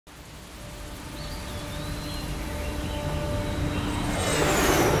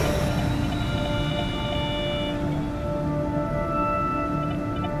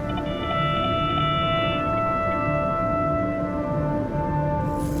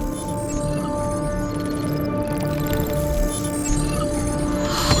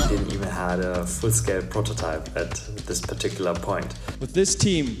a full-scale prototype at this particular point. With this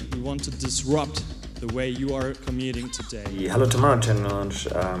team, we want to disrupt the way you are commuting today. The Hello Tomorrow Challenge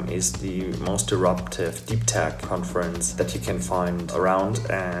is the most disruptive deep tech conference that you can find around,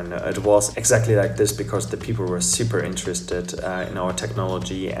 and it was exactly like this because the people were super interested in our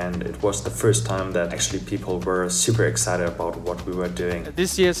technology, and it was the first time that actually people were super excited about what we were doing.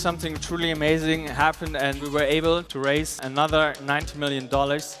 This year something truly amazing happened, and we were able to raise another $90 million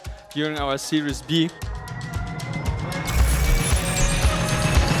during our Series B.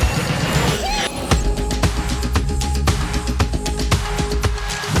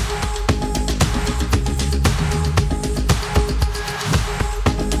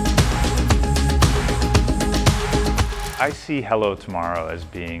 I see Hello Tomorrow as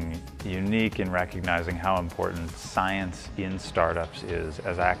being unique in recognizing how important science in startups is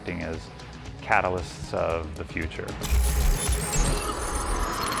as acting as catalysts of the future.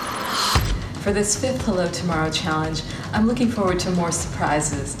 For this 5th Hello Tomorrow Challenge, I'm looking forward to more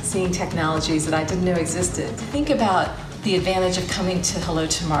surprises, seeing technologies that I didn't know existed. Think about the advantage of coming to Hello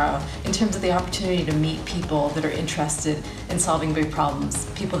Tomorrow in terms of the opportunity to meet people that are interested in solving big problems,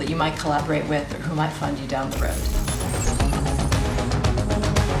 people that you might collaborate with or who might fund you down the road.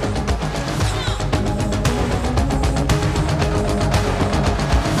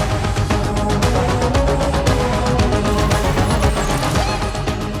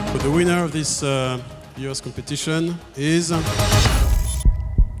 The winner of this year's competition is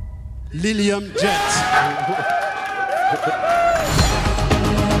LILIUM Jet.